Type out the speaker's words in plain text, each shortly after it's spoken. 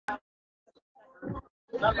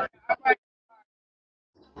Hey,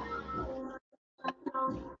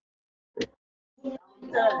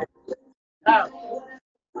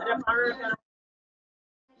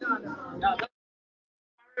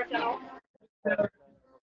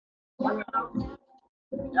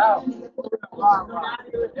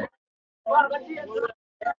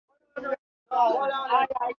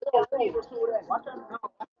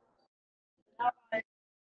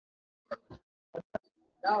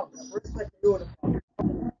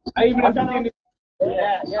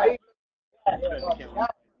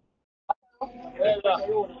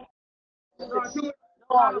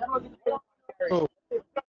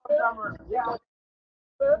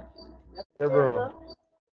 bro.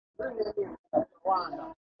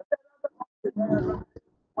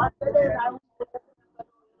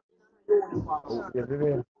 Yes, it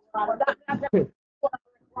is.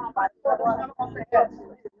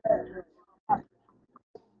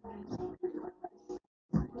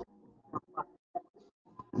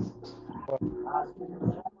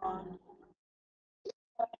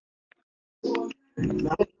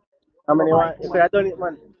 How many want? You could have done it,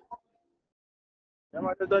 man. You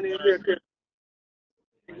might have done it very quick.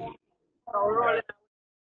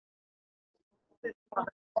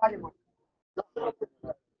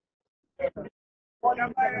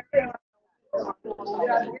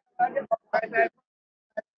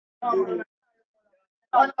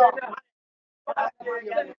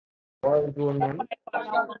 What is going on?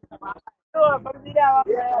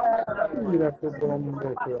 You have to go on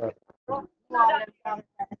board to that.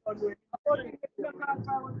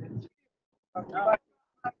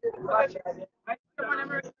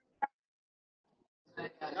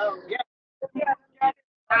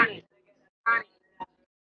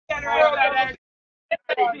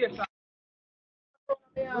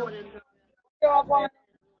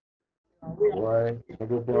 Why? I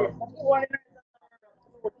go for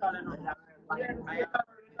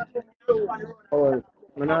oh,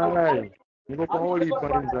 I'm not lying. You go for all these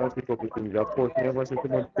things and pick up the things. Of course, you never see too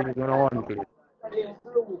much things when I want to.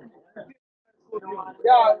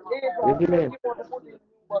 What do you mean?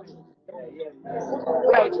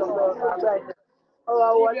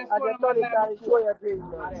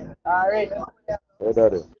 Alright. What are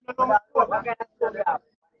they?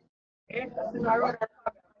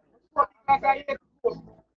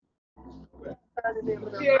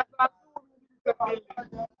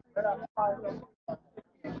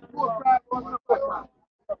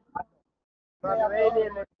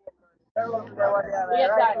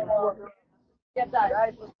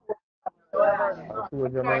 I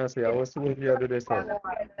told you, man, say, I was supposed to do this one.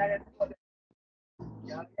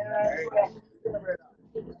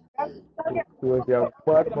 Told you,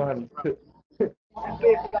 bad man.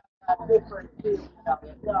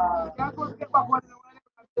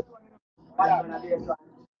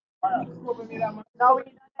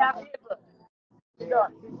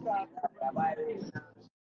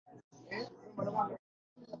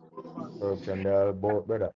 Corruption, they're both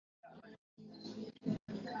brother.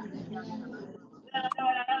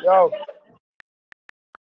 Yo.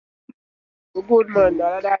 Good man, the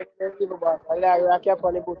other guy can give about. I like I kept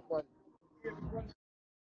on the good man.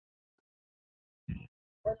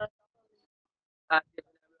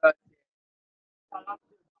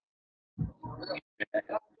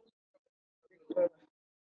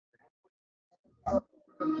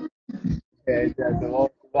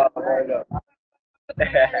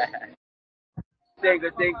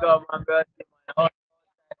 Think of my birthday,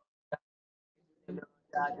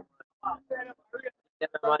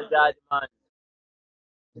 man.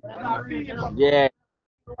 Yeah.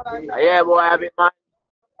 Yeah, boy, I be man.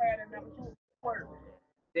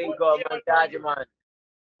 Think of my daddy, man.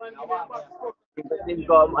 Think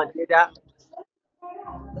of my dad.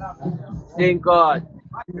 Think God.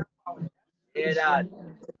 Yeah, that.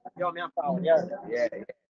 Yo, me, I'm found. Yeah, yeah.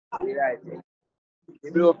 Yeah, right.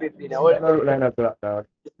 The blue 50 now. I don't look like that black dog.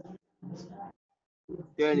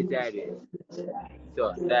 Turn it sideways.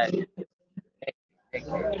 So, that.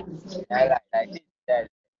 I like this. That.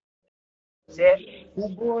 See?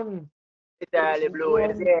 Who going? It's all blue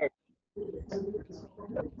in the head.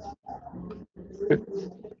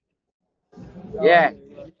 Yeah.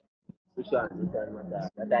 Which one?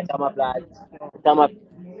 That's camouflage. Camouflage.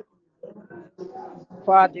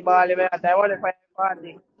 Party ball, man. I want to find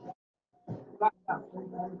party.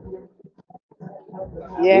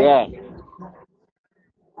 Yeah.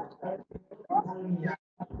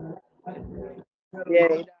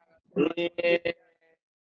 Yeah.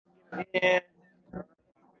 Yeah.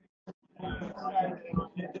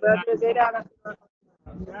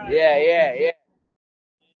 Yeah, yeah, yeah.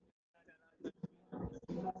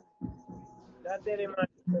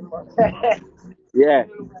 Yeah.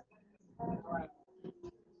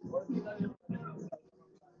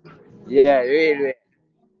 Yeah, really.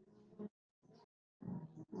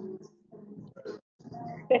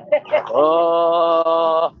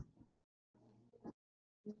 Oh,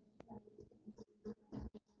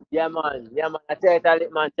 yeah, man. Yeah, man. I tell you, tell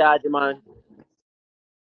it, man, charge, man.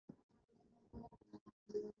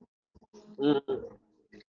 Mm.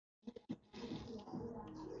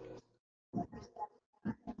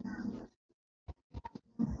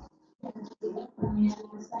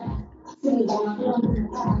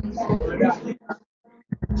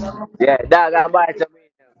 Yeah, dog and buy some.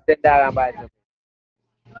 Then dog and buy some.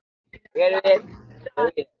 Wait, wait.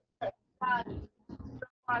 Wait.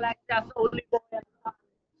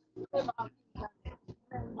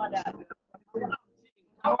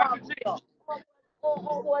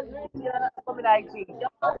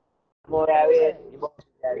 More, wait.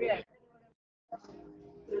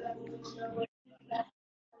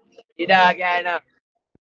 The dog, yeah, no.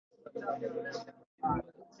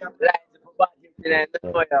 Like, for bad incident,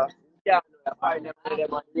 no more, yeah. Yeah, no, I find them,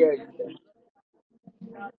 on here.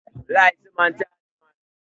 Like, man,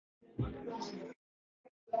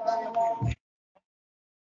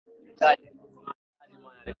 charge.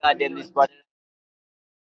 God, them this body.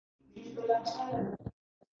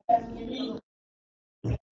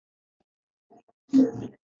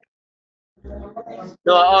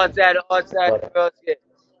 No, outside, But first, yeah.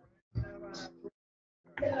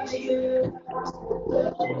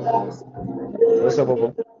 what's up,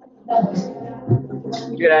 Papa?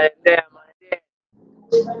 Good at there, man.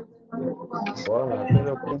 Well, I tell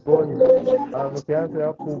you, poop on. I can't say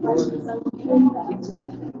I poop on.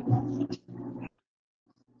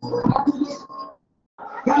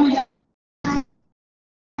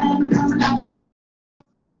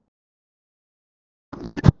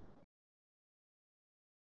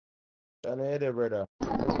 I know there, brother.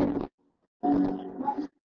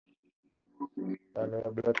 I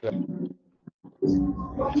know blood clot.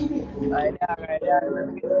 Right there. Let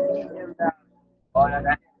me get them down. All of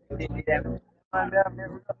that. See them. Come on.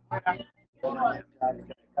 Come on.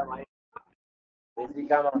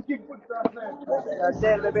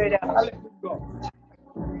 Tell the baby.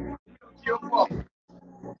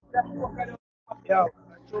 Yo.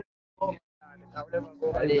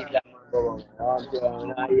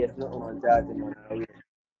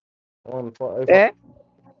 One for if I Eh?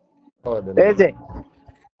 call them. Is it?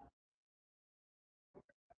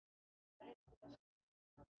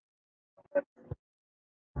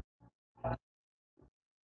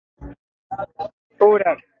 Who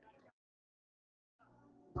that?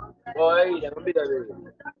 Boy, don't be the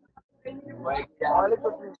baby. All the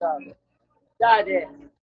people. Daddy.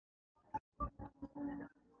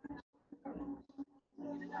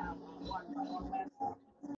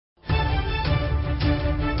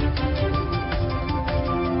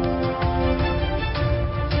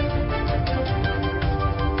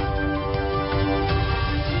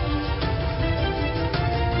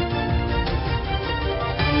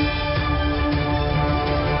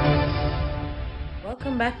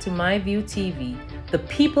 Welcome back to MyView TV, the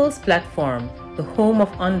people's platform, the home of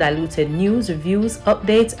undiluted news, reviews,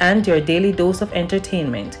 updates, and your daily dose of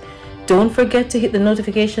entertainment. Don't forget to hit the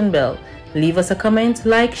notification bell, leave us a comment,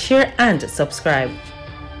 like, share, and subscribe.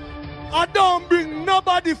 I don't bring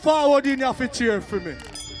nobody forward in your cheer for me.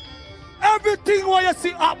 Everything what you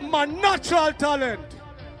see up my natural talent.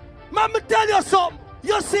 Man, me tell you something.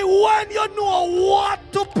 You see, when you know what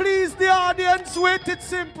to please the audience with, it's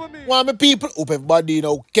simple, me. Well, my people, hope everybody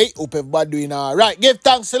doing okay, hope everybody doing alright. Give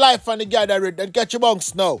thanks to life and the gathering and catch your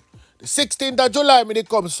bunks now. The 16th of July, me they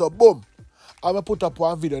come, so boom. I'm going to put up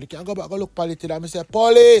one video. You can go back and look at it and I say,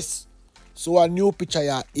 police. So a new picture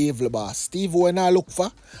of evil boss. Steve, when I look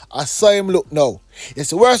for, I saw him look now. You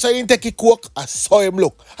see, worse I didn't take a coke, I saw him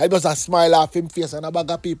look. I just a smile off him face and a bag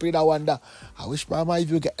of people that wonder. I wish my if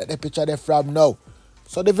you get the picture there from now.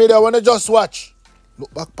 So the video I want to just watch.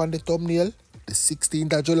 Look back on the thumbnail, the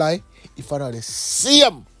 16th of July. If I know the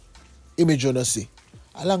same image you see.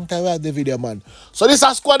 A long time we have the video, man. So this is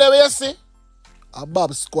a squad that you see. A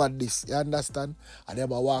Bob squad this, you understand? And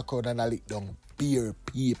them a walk around and a lick down beer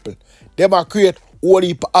people. Them a create whole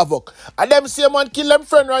heap of havoc. And them same man kill them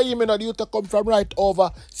friend right here, you know, the youth to come from right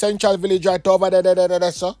over Central Village, right over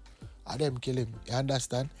there, so. And them kill him, you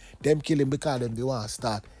understand? Them kill him because them they want to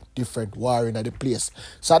start different war in the place.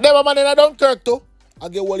 So them a man in a Dunkirk too. I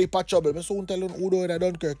get whole heap of trouble. I soon tell you who do in a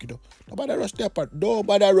Dunkirk, you know. Nobody rush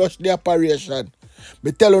the operation.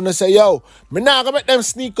 Me tell you, say, yo, me not gonna make them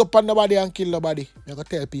sneak up on nobody and kill nobody. Me gonna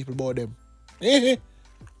tell people about them.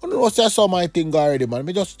 I don't know say I saw my thing already, man.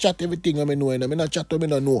 Me just chat everything I know, and I not chat to me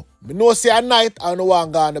no know. Me know say at night I don't want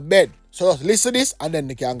to go on the bed. So just listen this and then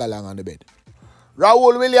they can go along on the bed.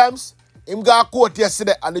 Raul Williams, him got a court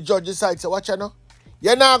yesterday and the judge decided, say, watch you know,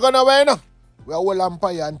 you're not gonna win no. We are all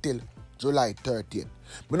umpire until July 30th.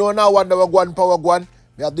 Me know now wonder what power one.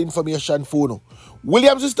 We have the information for now.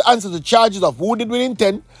 Williams is to answer the charges of wounded with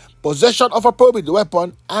intent, possession of a prohibited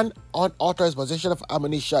weapon, and unauthorized possession of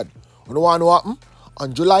ammunition. You know what happened?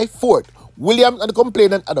 On July 4th, Williams and the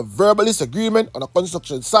complainant had a verbal disagreement on a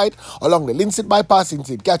construction site along the Linseed bypass in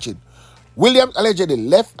St. Catherine. Williams allegedly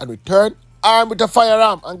left and returned armed with a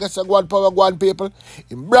firearm, and guess what power one people?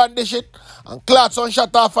 He brandish it and clots on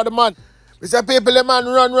shot off for the man. We say people, the man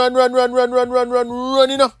run,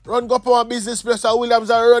 you know. Run go for a business place, and Williams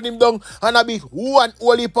and run him down and a beat one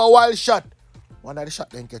only per wild shot. One of the shot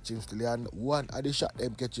them catch him still, and one of the shot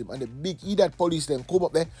them catch him. And the big idiot police them come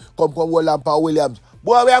up there, come hold on for Williams.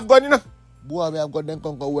 Boy, we have gun, you know. Boy, we have got them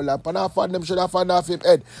come hold on. And I found them should have found off him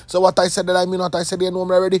head. So what I said that I mean what I said, you know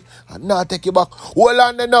me already. And now take it back. Hold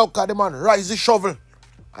on there now, cause the man rise the shovel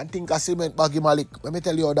and think a cement baggy Malik. Let me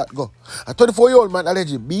tell you how that go. A 24-year-old man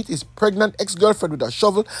allegedly beat his pregnant ex-girlfriend with a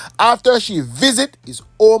shovel after she visit his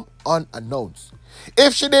home unannounced.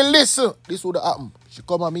 If she didn't listen, this would have happened. She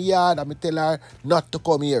come at me yard and me tell her not to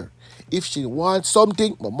come here. If she wants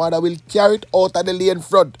something, my mother will carry it out of the lane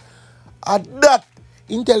front. And that,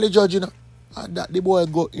 he tell the judge, you know. And that the boy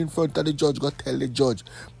go in front of the judge, go tell the judge.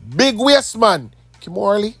 Big waist man,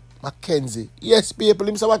 Kimorley Mackenzie. Yes, people,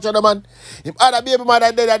 him say watch on the man. Him had a baby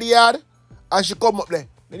mother dead at the yard, and she come up there.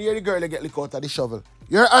 Then you hear the girl get lick out of the shovel.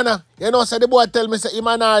 Your Anna, you know, say the boy tell me say him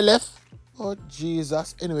and her left. Oh,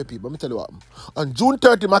 Jesus. Anyway, people, let me tell you what happened. On June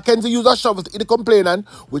 30, Mackenzie used a shovel to hit the complainant,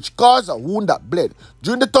 which caused a wound that bled.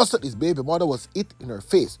 During the tussle, his baby mother was hit in her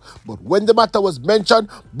face. But when the matter was mentioned,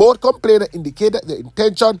 both complainants indicated their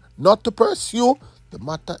intention not to pursue the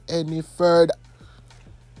matter any further.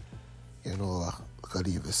 You know, I can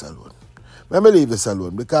leave this alone. Let me leave this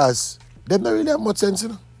alone because them don't really have much sense, you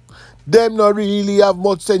know. Them not really have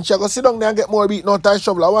much sense. She go sit down there and get more beat out of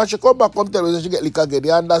shovel. And when she come back, come tell me she get lick again.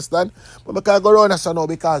 You understand? But I can't go around us now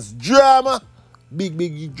because drama.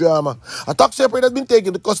 Big drama. A taxi operator has been taken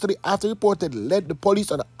into custody after reportedly led the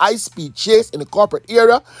police on a high-speed chase in the corporate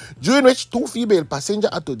area, during which two female passengers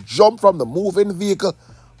had to jump from the moving vehicle.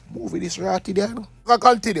 Moving this ratty there, no? I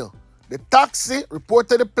continue. The taxi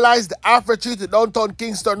reportedly plies the Alfred Street to downtown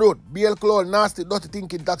Kingston Road. BL Clow, nasty, dirty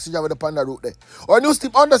thinking taxi driver upon the route there. Our news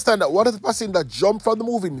team understand that one of the passengers jumped from the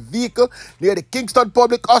moving vehicle near the Kingston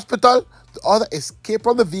Public Hospital. The other escaped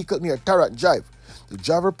from the vehicle near Tarrant Drive. The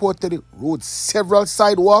driver reportedly rode several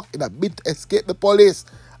sidewalks in a bid to escape the police.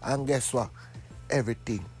 And guess what?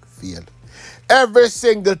 Everything failed. Every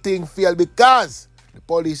single thing failed because the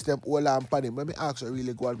police them all on him. Let me ask you,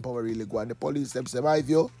 really go on, power really go on. The police them say, my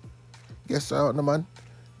view. Guess what, no man?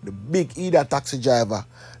 The big idiot taxi driver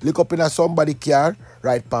look up in somebody's car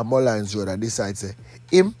right by Mullins Road and decide say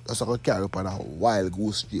him just going to carry up on a wild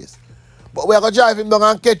goose chase. But we are going to drive him down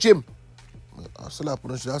and catch him. I slap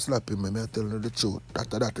him, I tell you the truth.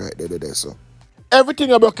 After that right there, so.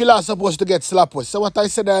 Everything about killer is supposed to get slapped with. So what I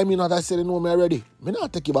said, I mean what I said, you know me already. Me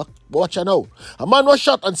not take it back, but watch you now. A man was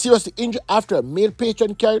shot and seriously injured after a male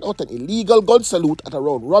patron carried out an illegal gun salute at a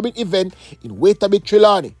round robin event in Waitabit,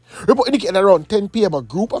 Trelawney. Report indicated around 10 p.m. a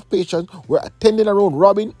group of patrons were attending a round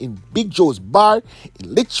robin in Big Joe's bar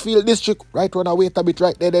in Litchfield District, right around Waitabit,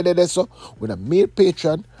 right there, so when a male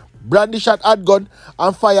patron brandished a handgun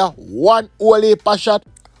and fire one whole heap shot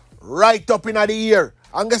right up in the ear.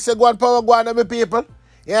 And guess you go on power go on my people.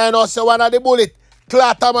 You know, so one of the bullet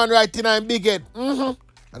clatter man right in his big head.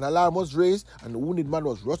 An alarm was raised and the wounded man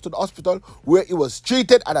was rushed to the hospital where he was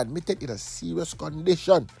treated and admitted in a serious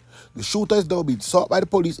condition. The shooter is now being sought by the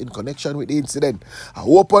police in connection with the incident. I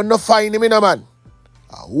hope you not find him, man.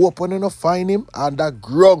 I hope you not find him under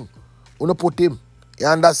GRUNG. You not put him. You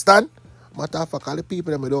understand? Matter of fact, all the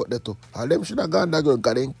people them out there too. All them should have gone under GRUNG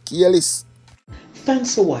because they're careless.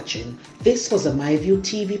 Thanks for watching. This was a MyView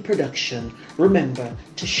TV production. Remember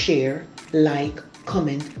to share, like,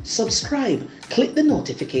 comment, subscribe, click the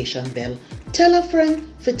notification bell, tell a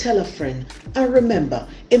friend for tell a friend, and remember,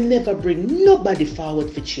 it never bring nobody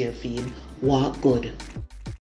forward for cheer for him. Walk good.